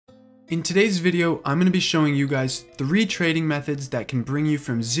In today's video, I'm going to be showing you guys 3 trading methods that can bring you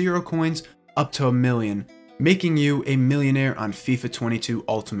from 0 coins up to 1 million, making you a millionaire on FIFA 22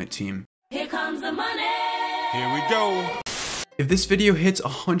 Ultimate Team. Here comes the money! Here we go! If this video hits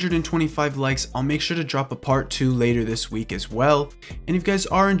 125 likes, I'll make sure to drop a part 2 later this week as well. And if you guys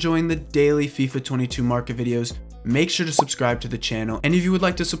are enjoying the daily FIFA 22 market videos, make sure to subscribe to the channel. And if you would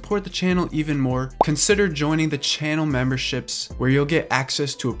like to support the channel even more, consider joining the channel memberships where you'll get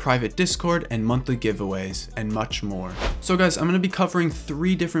access to a private Discord and monthly giveaways and much more. So guys, I'm going to be covering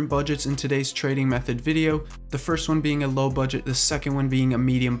 3 different budgets in today's trading method video. The first one being a low budget, the second one being a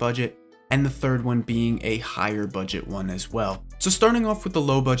medium budget, and the third one being a higher budget one as well. So starting off with the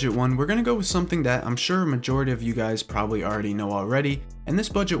low budget one, we're gonna go with something that I'm sure a majority of you guys probably already know already, and this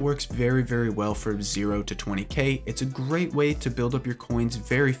budget works very well for 0 to 20k. It's a great way to build up your coins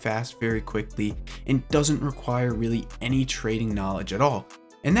very fast, very quickly, and doesn't require really any trading knowledge at all.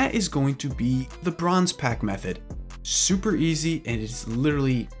 And that is going to be the bronze pack method. Super easy, and it's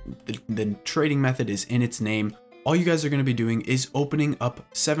literally, the trading method is in its name. All you guys are going to be doing is opening up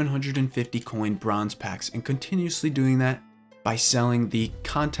 750 coin bronze packs and continuously doing that by selling the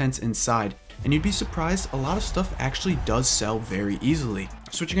contents inside. And you'd be surprised, a lot of stuff actually does sell very easily.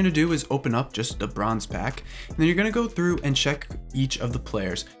 So what you're going to do is open up just a bronze pack, and then you're going to go through and check each of the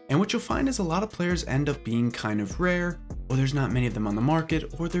players. And what you'll find is a lot of players end up being kind of rare, or there's not many of them on the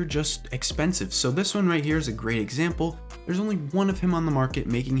market, or they're just expensive. So this one right here is a great example. There's only one of him on the market,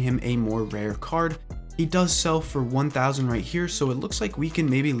 making him a more rare card. He does sell for 1,000 right here, so it looks like we can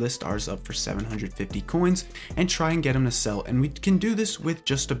maybe list ours up for 750 coins and try and get him to sell. And we can do this with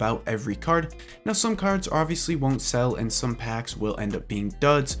just about every card. Now some cards obviously won't sell and some packs will end up being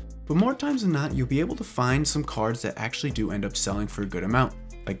duds, but more times than not, you'll be able to find some cards that actually do end up selling for a good amount.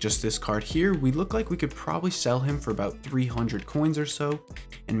 Like just this card here, we look like we could probably sell him for about 300 coins or so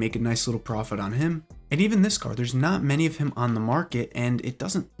and make a nice little profit on him. And even this card, there's not many of him on the market, and it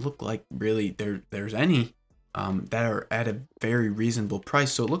doesn't look like really there's any that are at a very reasonable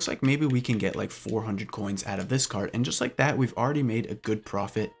price. So it looks like maybe we can get like 400 coins out of this card. And just like that, we've already made a good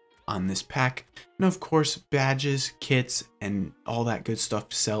profit on this pack. Now, of course, badges, kits, and all that good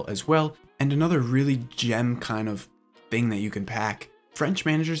stuff sell as well. And another really gem kind of thing that you can pack. French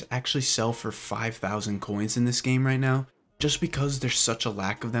managers actually sell for 5,000 coins in this game right now, just because there's such a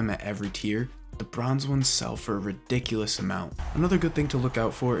lack of them at every tier. The bronze ones sell for a ridiculous amount. Another good thing to look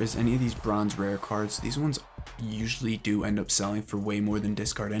out for is any of these bronze rare cards. These ones usually do end up selling for way more than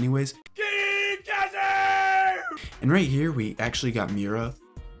discard anyways. And right here we actually got Mura,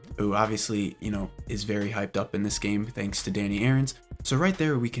 who obviously, you know, is very hyped up in this game thanks to Danny Aarons. So right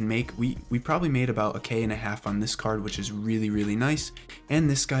there we can make, we probably made about 1.5 K on this card, which is really nice. And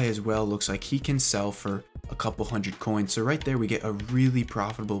this guy as well looks like he can sell for a couple hundred coins. So right there we get a really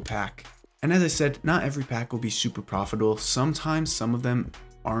profitable pack. And as I said, not every pack will be super profitable. Sometimes some of them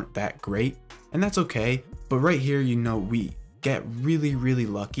aren't that great, and that's okay. But right here, you know, we get really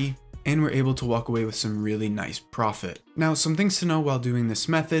lucky, and we're able to walk away with some really nice profit. Now, some things to know while doing this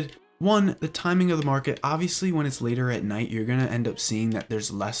method. 1, the timing of the market. Obviously, when it's later at night, you're going to end up seeing that there's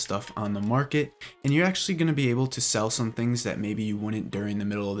less stuff on the market, and you're actually going to be able to sell some things that maybe you wouldn't during the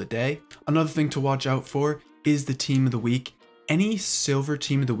middle of the day. Another thing to watch out for is the team of the week. Any silver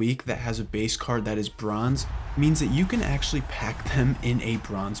team of the week that has a base card that is bronze means that you can actually pack them in a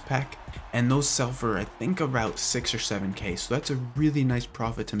bronze pack, and those sell for I think about 6 or 7k. So that's a really nice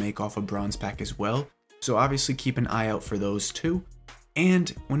profit to make off a bronze pack as well. So obviously keep an eye out for those too. And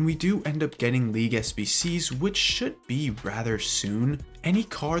when we do end up getting League SBCs, which should be rather soon, any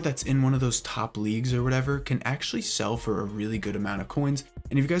card that's in one of those top leagues or whatever can actually sell for a really good amount of coins.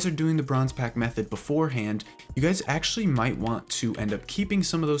 And if you guys are doing the bronze pack method beforehand, you guys actually might want to end up keeping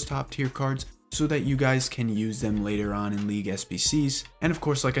some of those top tier cards so that you guys can use them later on in League SBCs. And of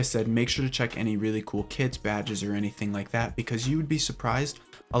course, like I said, make sure to check any really cool kits, badges, or anything like that, because you would be surprised.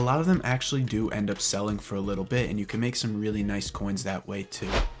 A lot of them actually do end up selling for a little bit, and you can make some really nice coins that way too.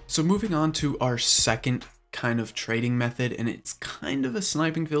 So moving on to our second kind of trading method, and it's kind of a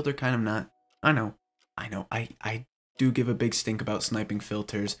sniping filter, kind of not. I know, I do give a big stink about sniping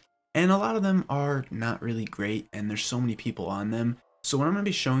filters, and a lot of them are not really great, and there's so many people on them. So what I'm going to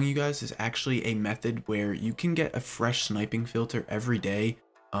be showing you guys is actually a method where you can get a fresh sniping filter every day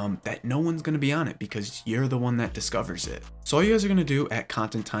that no one's going to be on it because you're the one that discovers it. So all you guys are going to do at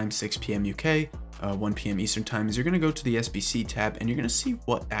content time 6 p.m. UK, 1 p.m. Eastern time is you're going to go to the SBC tab and you're going to see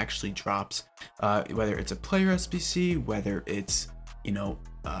what actually drops, whether it's a player SBC, whether it's, you know,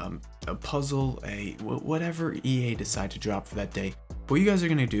 a puzzle, whatever EA decide to drop for that day. What you guys are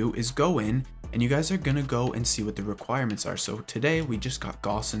going to do is go in and you guys are going to go and see what the requirements are. So today we just got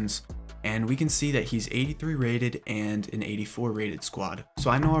Gausson's and we can see that he's 83 rated and an 84 rated squad. So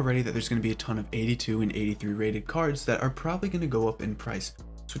I know already that there's going to be a ton of 82 and 83 rated cards that are probably going to go up in price.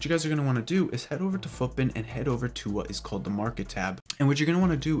 So what you guys are going to want to do is head over to FUTBin and head over to what is called the market tab. And what you're going to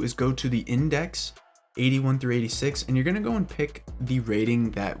want to do is go to the index 81 through 86, and you're going to go and pick the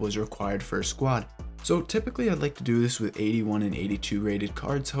rating that was required for a squad. So typically I'd like to do this with 81 and 82 rated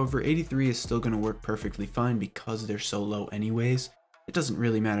cards. However, 83 is still going to work perfectly fine because they're so low anyways. It doesn't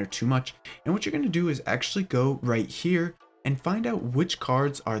really matter too much. And what you're going to do is actually go right here and find out which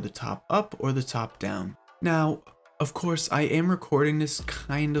cards are the top up or the top down. Now, of course, I am recording this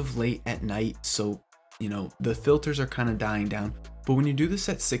kind of late at night, so, you know, the filters are kind of dying down. But when you do this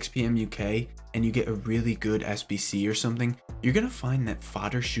at 6 p.m. UK and you get a really good SBC or something, you're going to find that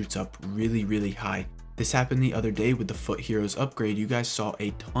fodder shoots up really, really high. This happened the other day with the FUT Heroes upgrade. You guys saw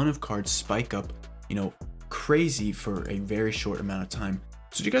a ton of cards spike up, you know, crazy for a very short amount of time.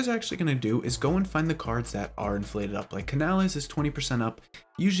 So what you guys are actually going to do is go and find the cards that are inflated up. Like Canales is 20% up.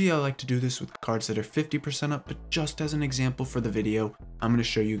 Usually I like to do this with cards that are 50% up, but just as an example for the video, I'm going to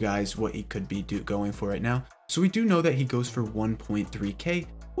show you guys what he could be going for right now. So we do know that he goes for 1.3k,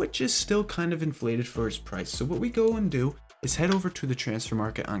 which is still kind of inflated for his price. So what we go and do is head over to the transfer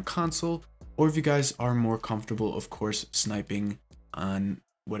market on console, or if you guys are more comfortable, of course, sniping on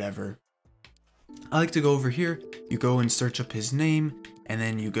whatever. I like to go over here, you go and search up his name, and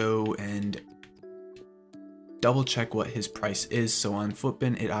then you go and double check what his price is. So on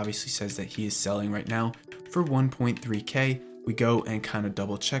FUTBin, it obviously says that he is selling right now for 1.3k. We go and kind of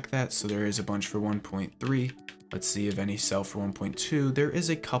double check that. So there is a bunch for 1.3. Let's see if any sell for 1.2. There is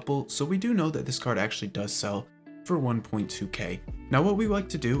a couple. So we do know that this card actually does sell for 1.2k. Now what we like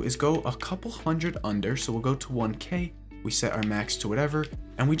to do is go a couple hundred under. So we'll go to 1k. We set our max to whatever,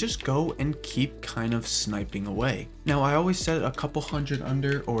 and we just go and keep kind of sniping away. Now I always set a couple hundred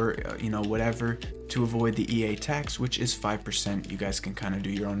under, or you know, whatever, to avoid the EA tax, which is 5%. You guys can kind of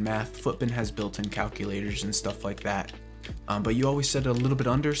do your own math. FUTBin has built-in calculators and stuff like that, but you always set it a little bit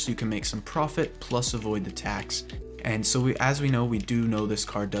under so you can make some profit plus avoid the tax. And so as we do know this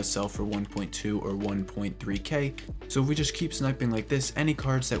card does sell for 1.2 or 1.3k. So if we just keep sniping like this, any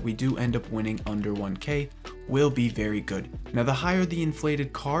cards that we do end up winning under 1k will be very good. Now the higher the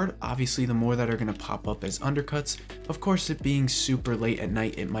inflated card, obviously the more that are going to pop up as undercuts. Of course, it being super late at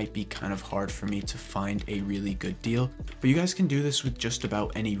night, it might be kind of hard for me to find a really good deal, but you guys can do this with just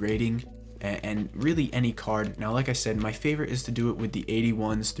about any rating and really any card. Now like I said, my favorite is to do it with the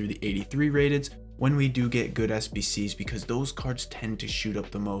 81s through the 83 rated when we do get good SBCs, because those cards tend to shoot up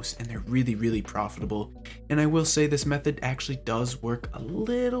the most and they're really, really profitable. And I will say this method actually does work a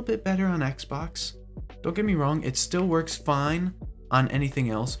little bit better on Xbox. Don't get me wrong, it still works fine on anything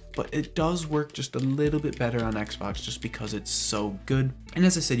else, but it does work just a little bit better on Xbox just because it's so good. And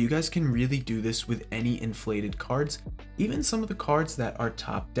as I said, you guys can really do this with any inflated cards, even some of the cards that are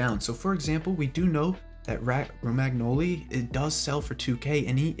top down. So for example, we do know that Romagnoli, it does sell for 2k,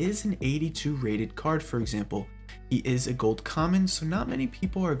 and he is an 82 rated card. For example, he is a gold common, so not many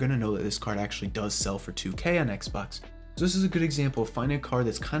people are going to know that this card actually does sell for 2k on Xbox. So this is a good example of finding a card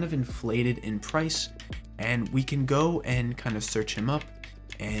that's kind of inflated in price, and we can go and kind of search him up,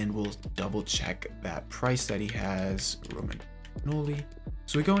 and we'll double check that price that he has. Romagnoli.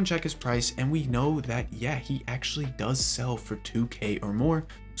 So we go and check his price, and we know that, yeah, he actually does sell for 2k or more.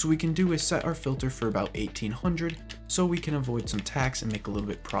 So we can do is set our filter for about 1800 so we can avoid some tax and make a little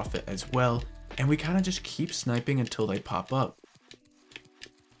bit profit as well. And we kind of just keep sniping until they pop up.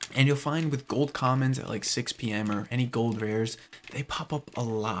 And you'll find with gold commons at like 6 p.m. or any gold rares, they pop up a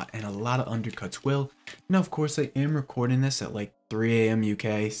lot, and a lot of undercuts will. Now, of course, I am recording this at like 3 a.m.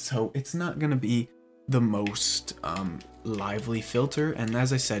 UK, so it's not going to be the most lively filter. And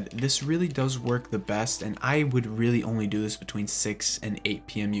as I said, this really does work the best, and I would really only do this between 6 and 8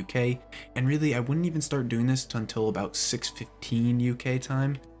 p.m. UK, and really I wouldn't even start doing this until about 6:15 UK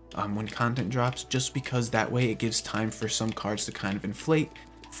time when content drops, just because that way it gives time for some cards to kind of inflate.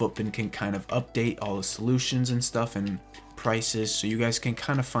 FUTBin can kind of update all the solutions and stuff and prices, so you guys can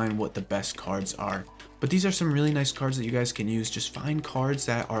kind of find what the best cards are. But these are some really nice cards that you guys can use. Just find cards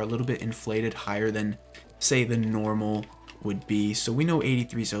that are a little bit inflated higher than, say, the normal would be. So we know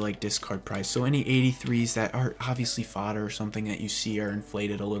 83s are like discard price, so any 83s that are obviously fodder or something that you see are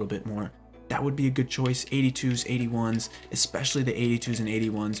inflated a little bit more, that would be a good choice. 82s, 81s, especially the 82s and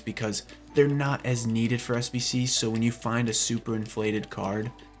 81s, because they're not as needed for SBC. So when you find a super inflated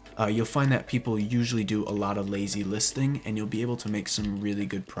card, you'll find that people usually do a lot of lazy listing, and you'll be able to make some really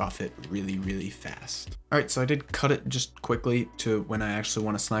good profit really fast. All right, so I did cut it just quickly to when I actually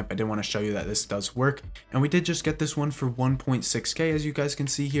want to snipe. I did want to show you that this does work, and we did just get this one for 1.6k, as you guys can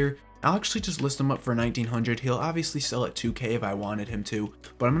see here. I'll actually just list him up for 1900. He'll obviously sell at 2k if I wanted him to,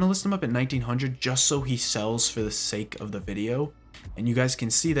 but I'm gonna list him up at 1900 just so he sells for the sake of the video. And you guys can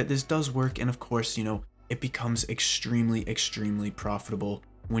see that this does work, and of course, you know, it becomes extremely profitable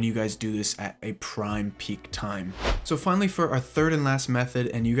when you guys do this at a prime peak time. So finally, for our third and last method,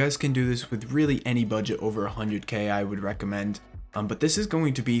 and you guys can do this with really any budget over 100k, I would recommend, but this is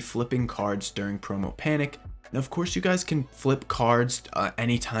going to be flipping cards during promo panic. Now, of course, you guys can flip cards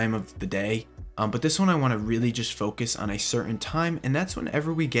any time of the day, but this one I want to really just focus on a certain time, and that's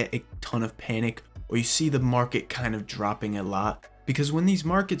whenever we get a ton of panic or you see the market kind of dropping a lot, because when these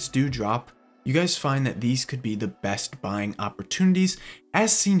markets do drop, you guys find that these could be the best buying opportunities,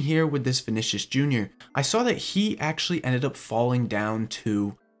 as seen here with this Vinicius Jr. I saw that he actually ended up falling down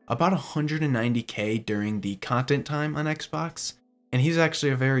to about 190k during the content time on Xbox, and he's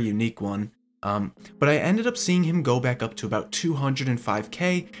actually a very unique one. But I ended up seeing him go back up to about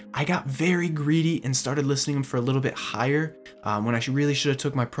 205k. I got very greedy and started listing him for a little bit higher when I really should have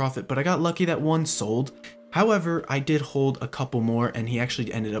took my profit, but I got lucky that one sold. However, I did hold a couple more, and he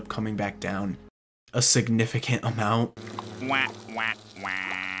actually ended up coming back down a significant amount.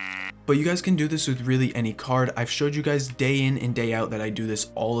 But you guys can do this with really any card. I've showed you guys day in and day out that I do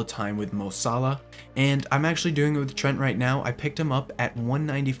this all the time with Mo Salah, and I'm actually doing it with Trent right now. I picked him up at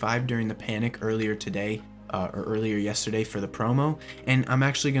 195 during the panic earlier today, or earlier yesterday for the promo, and I'm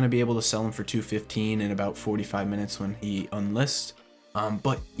actually going to be able to sell him for 215 in about 45 minutes when he unlists.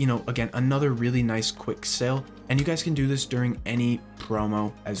 But you know, again, another really nice quick sale, and you guys can do this during any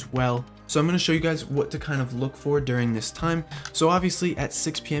promo as well. So I'm going to show you guys what to kind of look for during this time. So obviously at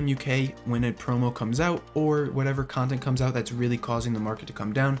 6 p.m. UK, when a promo comes out or whatever content comes out that's really causing the market to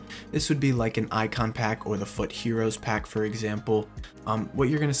come down, this would be like an icon pack or the FUT Heroes pack, for example. What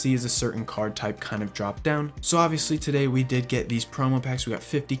you're going to see is a certain card type kind of drop down. So obviously today we did get these promo packs. We got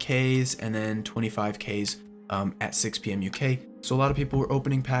 50Ks and then 25Ks at 6 p.m. UK. So a lot of people were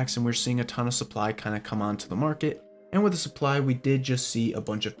opening packs, and we're seeing a ton of supply kind of come onto the market. And with the supply, we did just see a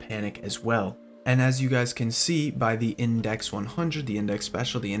bunch of panic as well. And as you guys can see by the index 100, the index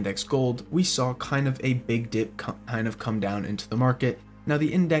special, the index gold, we saw kind of a big dip kind of come down into the market. Now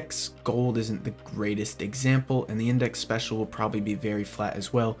the index gold isn't the greatest example, and the index special will probably be very flat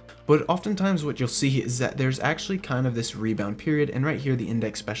as well. But oftentimes what you'll see is that there's actually kind of this rebound period, and right here the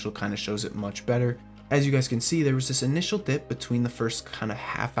index special kind of shows it much better. As you guys can see, there was this initial dip between the first kind of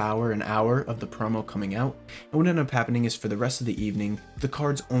half hour, an hour of the promo coming out. And what ended up happening is for the rest of the evening, the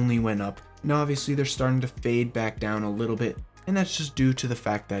cards only went up. Now obviously they're starting to fade back down a little bit, and that's just due to the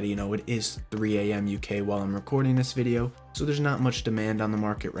fact that, you know, it is 3 a.m. UK while I'm recording this video, so there's not much demand on the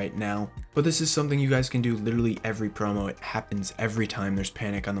market right now. But this is something you guys can do literally every promo. It happens every time there's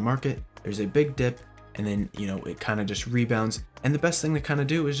panic on the market. There's a big dip, and then, you know, it kind of just rebounds. And the best thing to kind of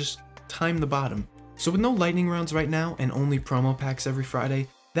do is just time the bottom. So with no lightning rounds right now and only promo packs every Friday,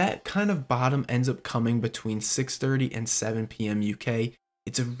 that kind of bottom ends up coming between 6:30 and 7 p.m. UK.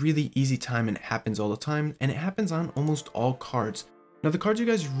 It's a really easy time, and it happens all the time, and it happens on almost all cards. Now the cards you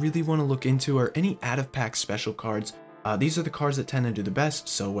guys really want to look into are any out of pack special cards. These are the cards that tend to do the best,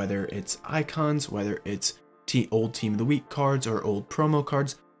 so whether it's icons, whether it's old team of the week cards or old promo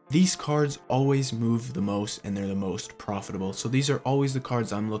cards, these cards always move the most and they're the most profitable. So these are always the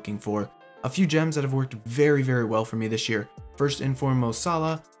cards I'm looking for. A few gems that have worked very well for me this year. First in for Mo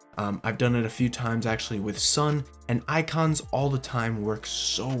Salah. I've done it a few times actually with Son, and icons all the time work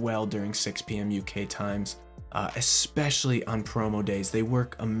so well during 6 p.m. UK times, especially on promo days. They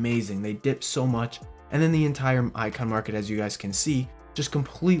work amazing. They dip so much, and then the entire icon market, as you guys can see, just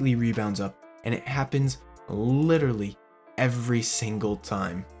completely rebounds up, and it happens literally every single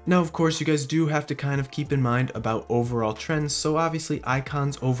time. Now, of course, you guys do have to kind of keep in mind about overall trends. So obviously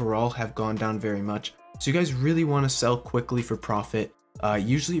icons overall have gone down very much. So you guys really want to sell quickly for profit.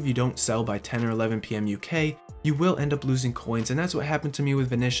 Usually if you don't sell by 10 or 11 p.m. UK, you will end up losing coins. And that's what happened to me with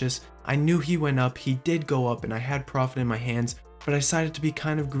Vinicius. I knew he went up, he did go up, and I had profit in my hands, but I decided to be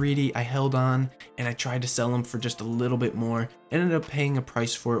kind of greedy. I held on and I tried to sell him for just a little bit more. I ended up paying a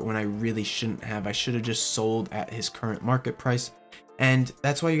price for it when I really shouldn't have. I should have just sold at his current market price. And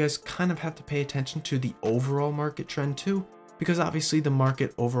that's why you guys kind of have to pay attention to the overall market trend too, because obviously the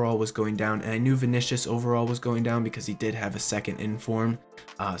market overall was going down, and I knew Vinicius overall was going down because he did have a second inform.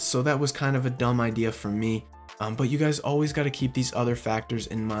 So that was kind of a dumb idea for me. But you guys always got to keep these other factors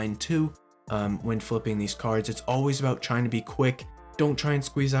in mind too. When flipping these cards, it's always about trying to be quick. don't try and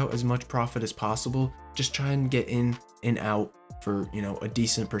squeeze out as much profit as possible. Just try and get in and out for, you know, a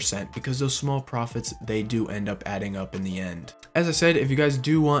decent percent, because those small profits, they do end up adding up in the end. As I said, if you guys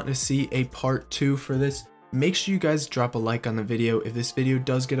do want to see a part 2 for this, make sure you guys drop a like on the video. If this video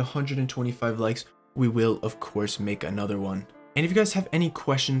does get 125 likes, we will of course make another one. And if you guys have any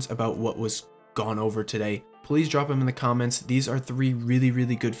questions about what was gone over today, please drop them in the comments. These are 3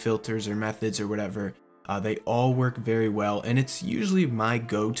 really good filters or methods or whatever. They all work very well, and it's usually my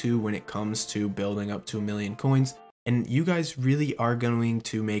go-to when it comes to building up to 1 million coins. And you guys really are going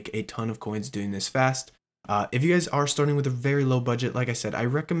to make a ton of coins doing this fast. If you guys are starting with a very low budget, like I said, I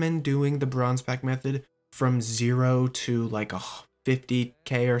recommend doing the bronze pack method from 0 to like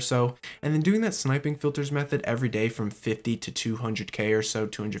 50k or so, and then doing that sniping filters method every day from 50 to 200k or so,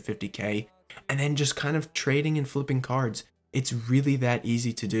 250k, and then just kind of trading and flipping cards. It's really that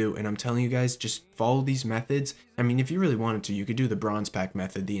easy to do, and I'm telling you guys, just follow these methods. I mean, if you really wanted to, you could do the bronze pack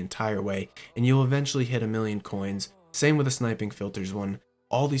method the entire way, and you'll eventually hit 1 million coins. Same with the sniping filters one.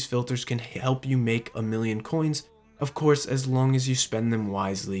 All these filters can help you make 1 million coins, of course, as long as you spend them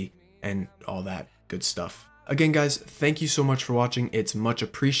wisely and all that good stuff. Again, guys, thank you so much for watching. It's much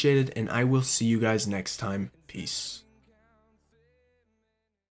appreciated, and I will see you guys next time. Peace.